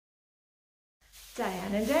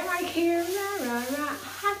Diane in Denmark here, rah, rah, rah.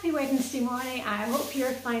 Happy Wednesday morning. I hope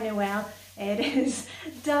you're fine and well. It is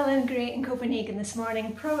dull and grey in Copenhagen this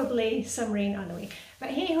morning, probably some rain on the way. But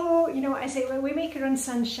hey ho, you know what I say, when we make our own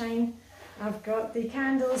sunshine. I've got the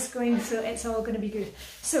candles going, so it's all going to be good.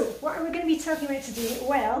 So what are we going to be talking about today?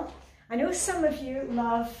 Well, I know some of you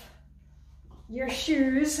love your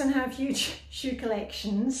shoes and have huge shoe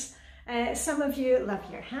collections. Some of you love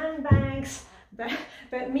your handbags.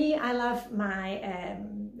 But me, I love my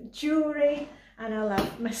jewellery and I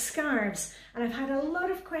love my scarves. And I've had a lot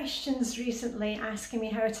of questions recently asking me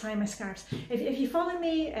how to tie my scarves. If you follow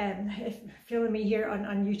me, here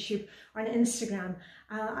on YouTube or on Instagram,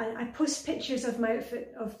 I post pictures of my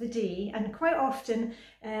outfit of the day, and quite often,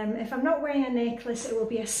 if I'm not wearing a necklace, it will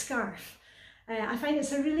be a scarf. I find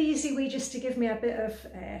it's a really easy way just to give me a bit of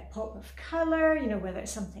pop of colour, you know, whether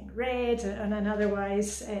it's something red and an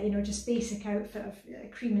otherwise, you know, just basic outfit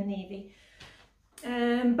of cream and navy.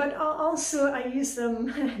 But also I use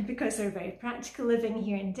them because they're very practical living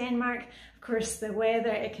here in Denmark. Of course, the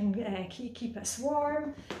weather, it can keep us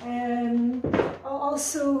warm.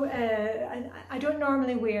 Also, I don't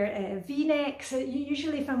normally wear V-necks.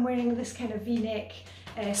 Usually if I'm wearing this kind of V-neck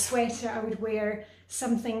sweater, I would wear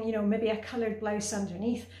something, you know, maybe a coloured blouse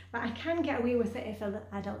underneath, but I can get away with it if I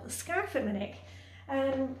add a little scarf at my neck.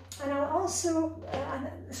 And I'll also,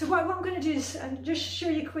 so what I'm going to do is just show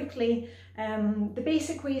you quickly the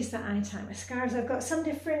basic ways that I tie my scarves. I've got some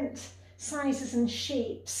different sizes and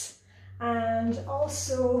shapes, and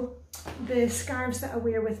also the scarves that I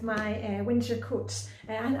wear with my winter coats.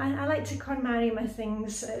 And I like to KonMari my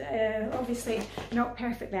things, obviously not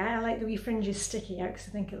perfectly. I like the wee fringes sticking out because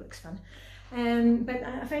I think it looks fun. But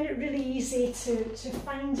I find it really easy to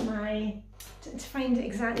find find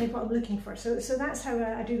exactly what I'm looking for. So that's how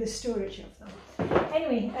I do the storage of them.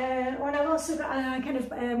 Anyway, and I've also got a kind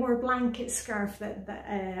of more blanket scarf that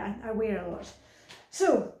I wear a lot.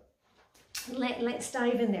 So let's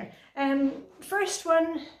dive in there. First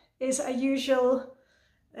one is a usual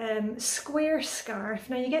square scarf.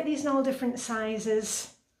 Now you get these in all different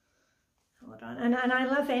sizes. Hold on, and I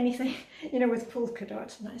love anything, you know, with polka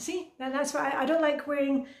dot. Now, see, that's why I don't like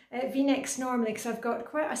wearing V-necks normally, because I've got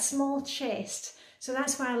quite a small chest. So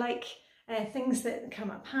that's why I like things that come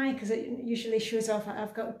up high, because it usually shows off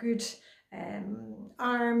I've got good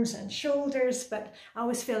arms and shoulders, but I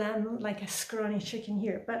always feel I'm like a scrawny chicken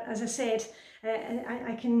here. But as I said,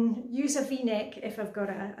 I can use a V-neck if I've got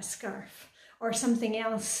a scarf or something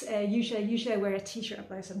else. Usually I wear a t-shirt or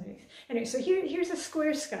blouse underneath. Anyway, so here's a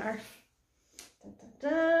square scarf. Da, da,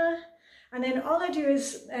 da. And then all I do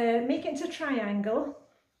is make it into a triangle,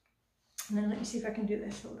 and then let me see if I can do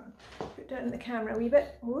this. Hold on, put down the camera a wee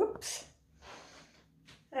bit. Whoops.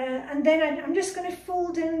 And then I'm just going to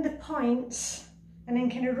fold in the points and then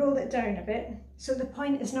kind of roll it down a bit, so the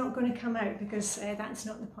point is not going to come out, because that's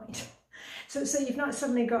not the point. So you've not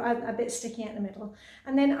suddenly got a bit sticking out in the middle.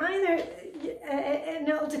 And then either, and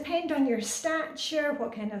it'll depend on your stature,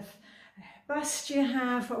 what kind of bust you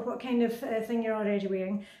have, what kind of thing you're already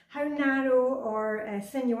wearing, how narrow or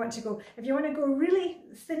thin you want to go. If you want to go really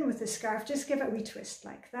thin with the scarf, just give it a wee twist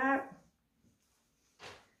like that.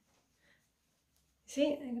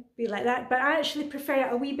 See, it'd be like that, but I actually prefer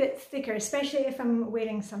it a wee bit thicker, especially if I'm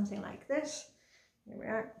wearing something like this. Here we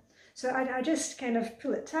are. So I just kind of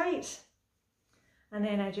pull it tight, and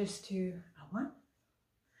then I just do a 1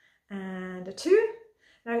 and a 2.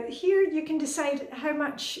 Now here you can decide how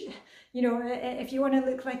much, you know, if you want to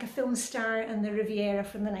look like a film star in the Riviera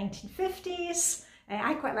from the 1950s,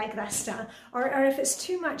 I quite like that style, or if it's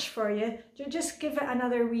too much for you, just give it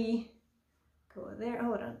another wee go there.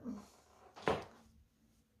 Hold on.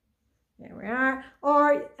 There we are.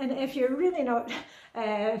 And if you're really not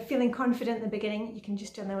feeling confident in the beginning, you can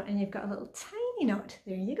just do that, and you've got a little tiny knot.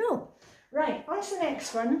 There you go. Right, on to the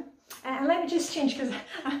next one. And let me just change, because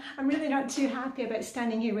I'm really not too happy about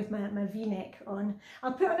standing here with my V-neck on.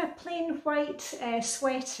 I'll put on a plain white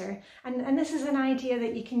sweater, and this is an idea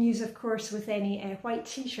that you can use, of course, with any white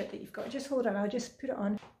t-shirt that you've got. Just hold on, I'll just put it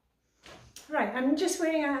on. Right, I'm just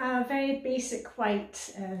wearing a very basic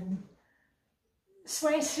white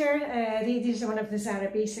sweater. These are one of the Zara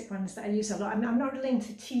basic ones that I use a lot. I'm not really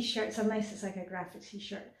into t-shirts unless it's like a graphic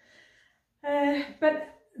t-shirt. But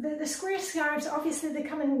the square scarves, obviously they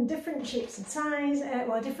come in different shapes and size,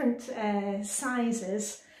 different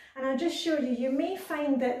sizes, and I'll just show you. You may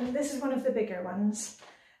find that this is one of the bigger ones,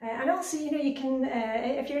 and also, you know, you can,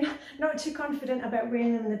 if you're not too confident about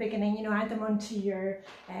wearing them in the beginning, you know, add them onto your,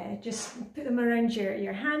 just put them around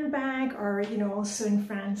your handbag, or, you know, also in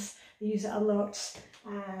France they use it a lot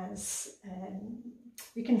as,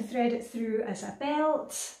 you can thread it through as a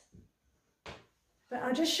belt. But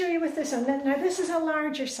I'll just show you with this one. Now this is a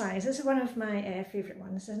larger size. This is one of my favourite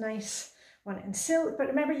ones. It's a nice one in silk, but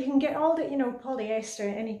remember you can get all the, you know, polyester,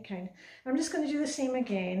 any kind. I'm just going to do the same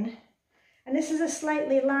again. And this is a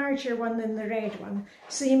slightly larger one than the red one.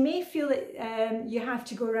 So you may feel that you have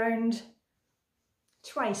to go around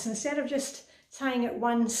twice instead of just tying it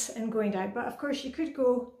once and going down. But of course you could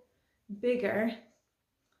go bigger.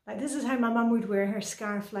 Like this is how my mum would wear her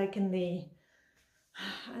scarf, like in the,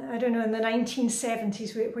 I don't know, in the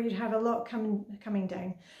 1970s, where you'd have a lot coming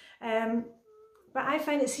down. But I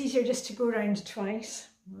find it's easier just to go around twice,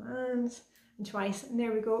 once and twice, and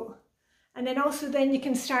there we go. And then also then you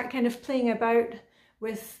can start kind of playing about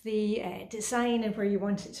with the design and where you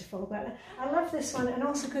want it to fall. But I love this one, and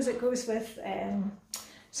also because it goes with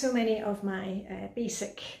so many of my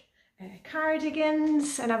basic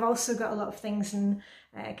cardigans, and I've also got a lot of things in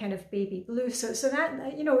kind of baby blue. So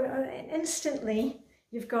that, you know, instantly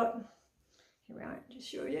you've got, here we are, just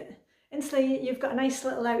show you. Instantly you've got a nice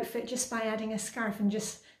little outfit just by adding a scarf and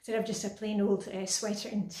just instead of just a plain old sweater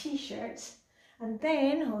and t-shirt. And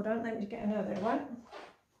then, hold on, let me get another one.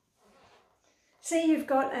 Say you've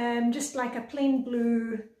got just like a plain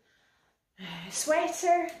blue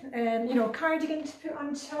sweater, you know, cardigan to put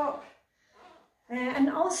on top. And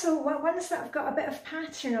also ones that have got a bit of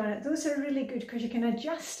pattern on it, those are really good because you can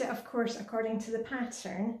adjust it, of course, according to the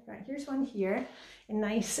pattern. Right, here's one here in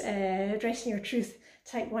nice Dressing Your Truth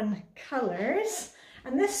type 1 colours.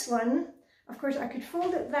 And this one, of course, I could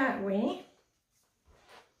fold it that way.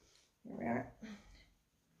 Here we are.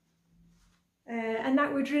 And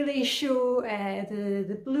that would really show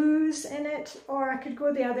the blues in it, or I could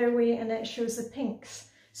go the other way and it shows the pinks.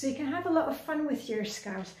 So you can have a lot of fun with your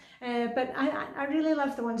scarves. But I really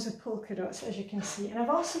love the ones with polka dots, as you can see. And I've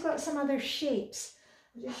also got some other shapes.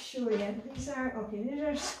 I'll just show you. These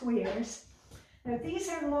are squares. Now these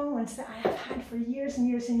are long ones that I have had for years and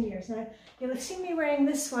years and years. Now you'll have seen me wearing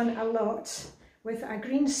this one a lot with a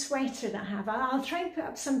green sweater that I have. I'll try and put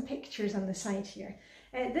up some pictures on the side here.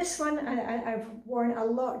 This one I've worn a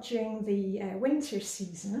lot during the winter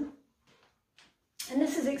season. And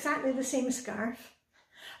this is exactly the same scarf.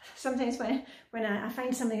 Sometimes when I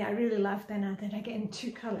find something that I really love, then I get in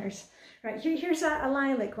 2 colours. Right, here's a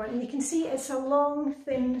lilac one, and you can see it's a long,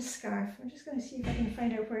 thin scarf. I'm just going to see if I can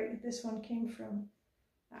find out where this one came from.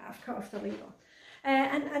 I've cut off the label.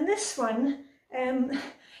 And this one,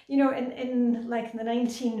 you know, in like in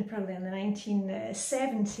the probably in the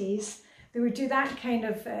 1970s, they would do that kind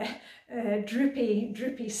of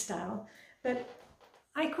droopy style. But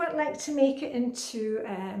I quite like to make it into,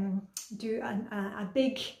 do a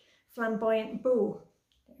big flamboyant bow.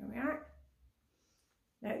 There we are.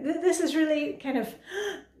 Now this is really kind of,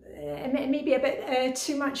 it may be a bit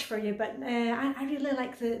too much for you, but I really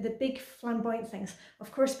like the big flamboyant things.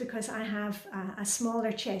 Of course, because I have a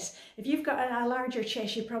smaller chest. If you've got a larger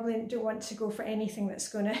chest, you probably don't want to go for anything that's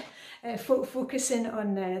going to focus in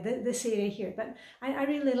on this area here. But I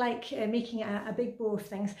really like making a big bow of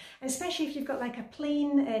things, especially if you've got like a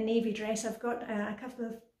plain navy dress. I've got a couple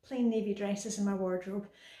of plain navy dresses in my wardrobe.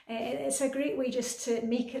 It's a great way just to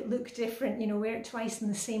make it look different, you know, wear it twice in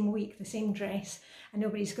the same week, the same dress, and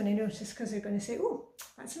nobody's going to notice because they're going to say, oh,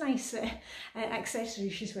 that's a nice accessory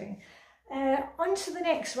she's wearing. On to the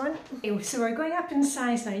next one. So we're going up in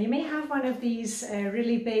size now. You may have one of these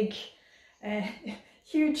really big,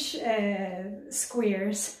 huge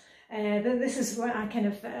squares. This is what a kind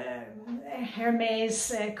of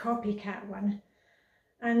Hermes copycat one.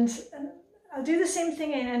 And I'll do the same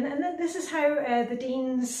thing in, and this is how the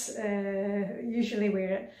Deans usually wear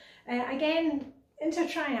it. Again, into a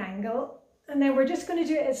triangle, and then we're just going to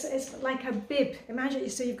do it, it's like a bib. Imagine,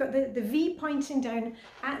 so you've got the V pointing down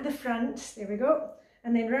at the front, there we go,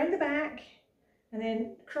 and then round the back, and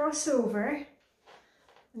then cross over,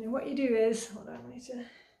 and then what you do is, hold on, I need to,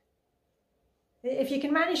 if you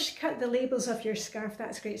can manage to cut the labels off your scarf,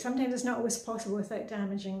 that's great. Sometimes it's not always possible without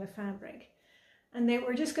damaging the fabric. And then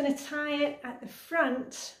we're just going to tie it at the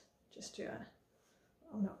front, just do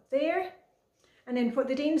a knot there. And then what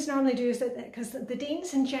the Danes normally do is that, because the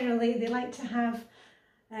Danes in generally, they like to have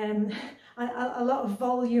a lot of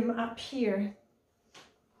volume up here.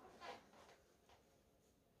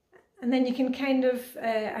 And then you can kind of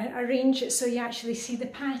arrange it so you actually see the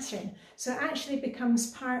pattern. So it actually becomes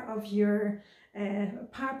part of your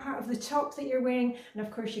part of the top that you're wearing, and of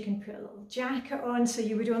course you can put a little jacket on so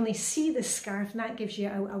you would only see the scarf, and that gives you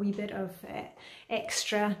a wee bit of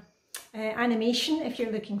extra animation if you're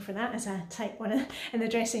looking for that as a type 1 in the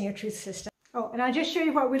Dressing Your Truth system. Oh, and I'll just show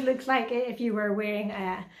you what it would look like if you were wearing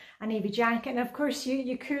a navy jacket. And of course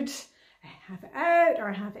you could have it out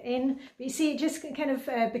or have it in. But you see, it just kind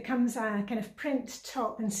of becomes a kind of print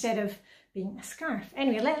top instead of being a scarf.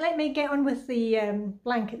 Anyway, let me get on with the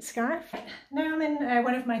blanket scarf. Now I'm in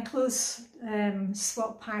one of my clothes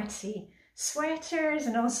swap party sweaters,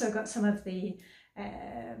 and also got some of the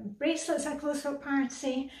bracelets at clothes swap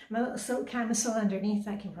party. My little silk camisole underneath,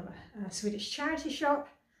 that came from a Swedish charity shop.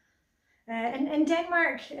 In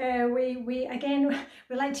Denmark, we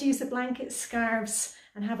like to use the blanket scarves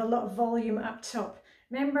and have a lot of volume up top.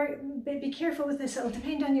 Remember, be careful with this, it'll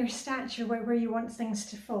depend on your stature where you want things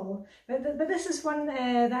to fall. But this is one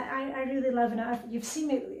that I really love, and you've seen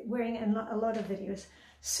me wearing it in a lot of videos.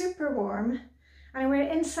 Super warm, and I wear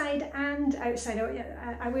it inside and outside.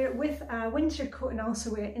 I wear it with a winter coat and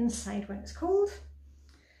also wear it inside when it's cold.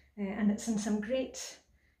 And it's in some great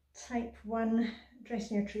type 1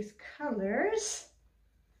 Dress in Your Truth colours,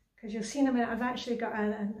 because you'll see in a minute I've actually got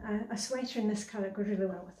a sweater in this colour it goes really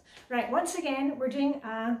well with. Right, once again we're doing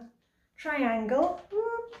a triangle.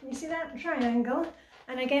 Ooh, you see that? Triangle.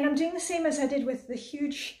 And again I'm doing the same as I did with the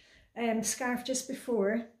huge scarf just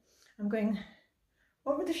before. I'm going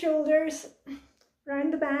over the shoulders,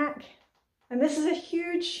 round the back, and this is a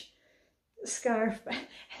huge scarf, but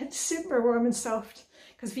it's super warm and soft,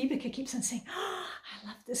 because Vibeke keeps on saying, oh, I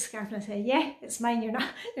love this scarf, and I say, yeah, it's mine, you're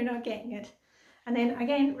not getting it. And then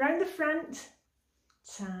again, round the front,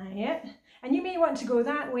 tie it, and you may want to go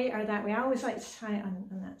that way or that way. I always like to tie it on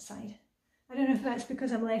that side. I don't know if that's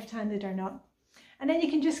because I'm left-handed or not. And then you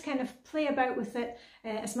can just kind of play about with it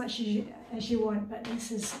as much as you want, but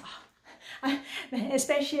this is,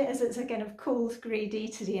 especially as it's a kind of cold grey day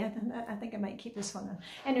today, I think I might keep this one on.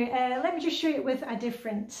 Anyway, let me just show you with a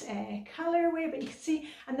different colourway, but you can see,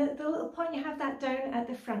 and the little point, you have that down at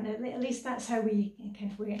the front, at least that's how we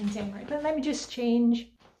kind of wear it in Denmark. But let me just change,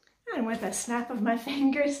 and with a snap of my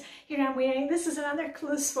fingers, here I'm wearing, this is another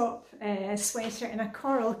clothes swap sweater in a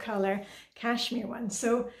coral colour, cashmere one.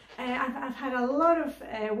 So I've had a lot of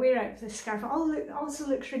wear out of this scarf. It also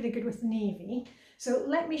looks really good with navy. So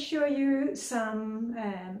let me show you some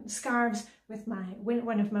scarves with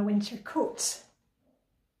one of my winter coats.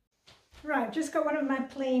 Right, I've just got one of my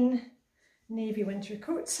plain navy winter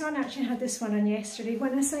coats on. I actually had this one on yesterday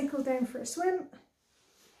when I cycled down for a swim.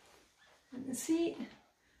 And the seat,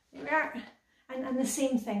 there we are. And the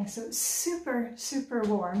same thing, so it's super, super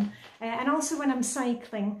warm. And also when I'm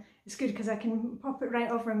cycling, it's good because I can pop it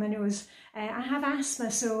right over my nose. I have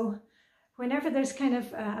asthma, so whenever there's kind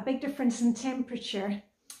of a big difference in temperature,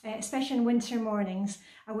 especially in winter mornings,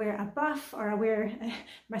 I wear a buff or I wear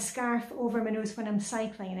my scarf over my nose when I'm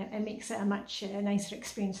cycling, and it makes it a much nicer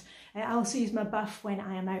experience. I also use my buff when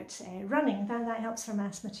I am out running. That helps from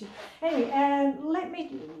asthma too. Anyway, let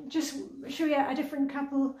me just show you a different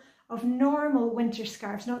couple of normal winter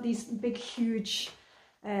scarves, not these big huge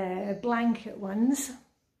blanket ones.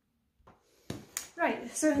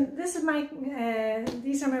 Right, so this is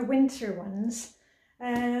these are my winter ones,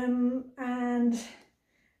 and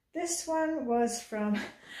this one was from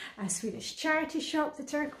a Swedish charity shop, the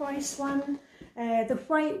turquoise one. The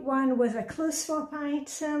white one was a clothes swap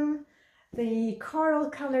item. The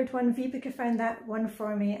coral coloured one, Vibeke found that one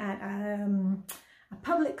for me at a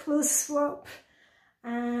public clothes swap.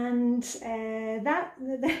 And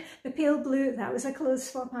the pale blue, that was a clothes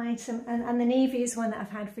swap item, and the navy is one that I've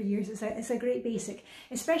had for years. It's a great basic,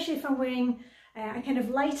 especially if I'm wearing a kind of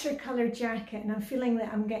lighter coloured jacket and I'm feeling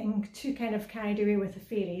that I'm getting too kind of carried away with the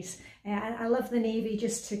fairies. I love the navy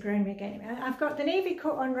just to ground me again. I've got the navy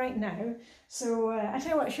coat on right now, so I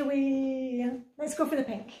tell you what, shall we, let's go for the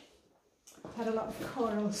pink. I've had a lot of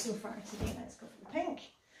coral so far today, let's go for the pink.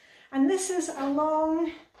 And this is a long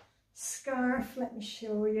scarf, let me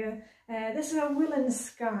show you. This is a woolen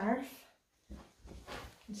scarf. You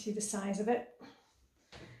can see the size of it.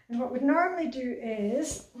 And what we'd normally do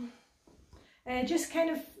is just kind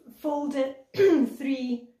of fold it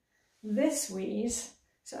 3 this ways,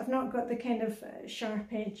 so I've not got the kind of sharp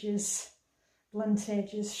edges, blunt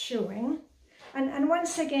edges showing. And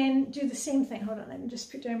once again, do the same thing. Hold on, let me just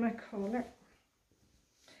put down my collar.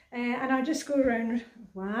 And I'll just go around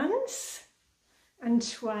once and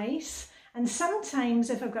twice, and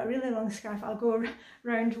sometimes if I've got a really long scarf I'll go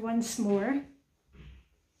round once more.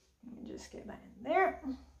 Let me just get that in there.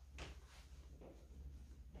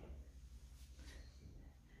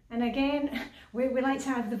 And again, we like to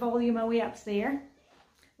have the volume away up there.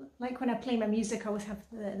 Like when I play my music, I always have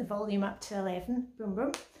the volume up to 11, boom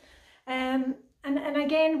boom. And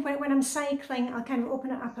again, when I'm cycling, I'll kind of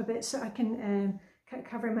open it up a bit so I can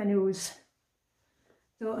cover my nose.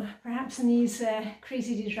 So perhaps in these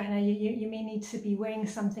crazy days right now, you may need to be wearing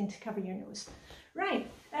something to cover your nose.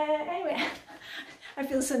 Right, anyway, I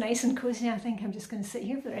feel so nice and cozy. I think I'm just going to sit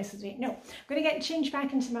here for the rest of the day. No, I'm going to get changed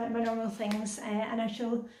back into my normal things, and I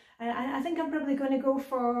shall. I think I'm probably going to go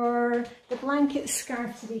for the blanket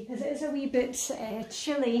scarf today because it is a wee bit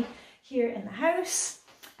chilly here in the house,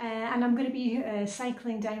 and I'm going to be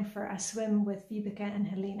cycling down for a swim with Vibeke and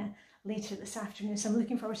Helena later this afternoon, so I'm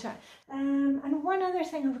looking forward to that. And one other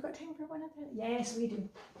thing, have we got time for one other? Yes, we do.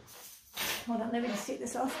 Hold on, let me just take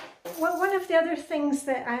this off. Well, one of the other things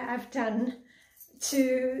that I've done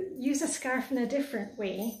to use a scarf in a different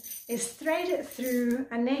way is thread it through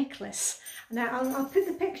a necklace. Now I'll put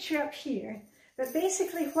the picture up here, but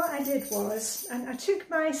basically what I did was, and I took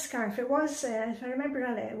my scarf, it was, if I remember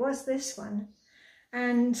rightly, it was this one,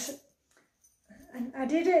 and I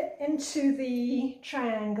did it into the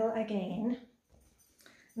triangle again,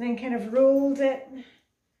 and then kind of rolled it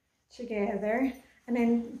together, and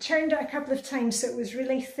then turned it a couple of times so it was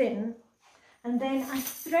really thin, and then I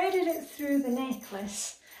threaded it through the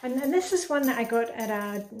necklace. And this is one that I got at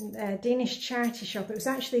a Danish charity shop. It was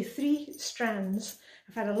actually 3 strands.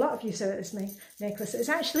 I've had a lot of use of it as my necklace. It's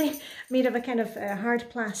actually made of a kind of hard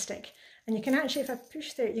plastic, and you can actually, if I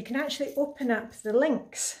push there, you can actually open up the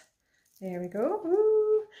links. There we go.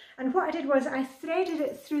 Woo. And what I did was I threaded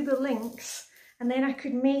it through the links, and then I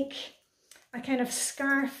could make a kind of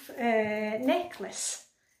scarf necklace.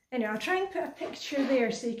 Anyway, I'll try and put a picture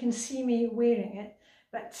there so you can see me wearing it.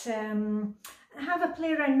 But have a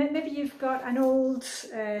play around. Maybe you've got an old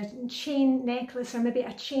chain necklace, or maybe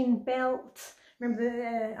a chain belt.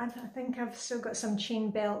 Remember, I think I've still got some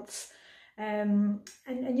chain belts. And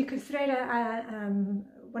you could thread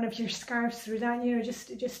one of your scarves through that, you know,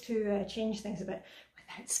 just to change things a bit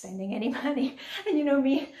without spending any money. And you know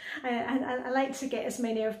me, I like to get as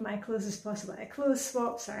many of my clothes as possible at clothes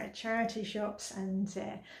swaps or at charity shops, and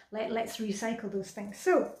let's recycle those things.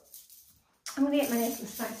 So I'm going to get my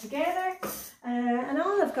necklace back together, and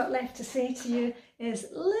all I've got left to say to you is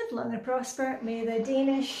live long and prosper. May the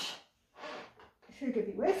Danish sugar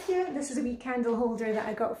be with you. This is a wee candle holder that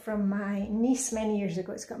I got from my niece many years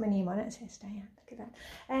ago. It's got my name on it. It says Diane. Look at that.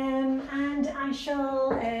 And I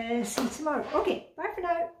shall see you tomorrow. Okay, bye for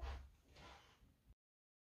now.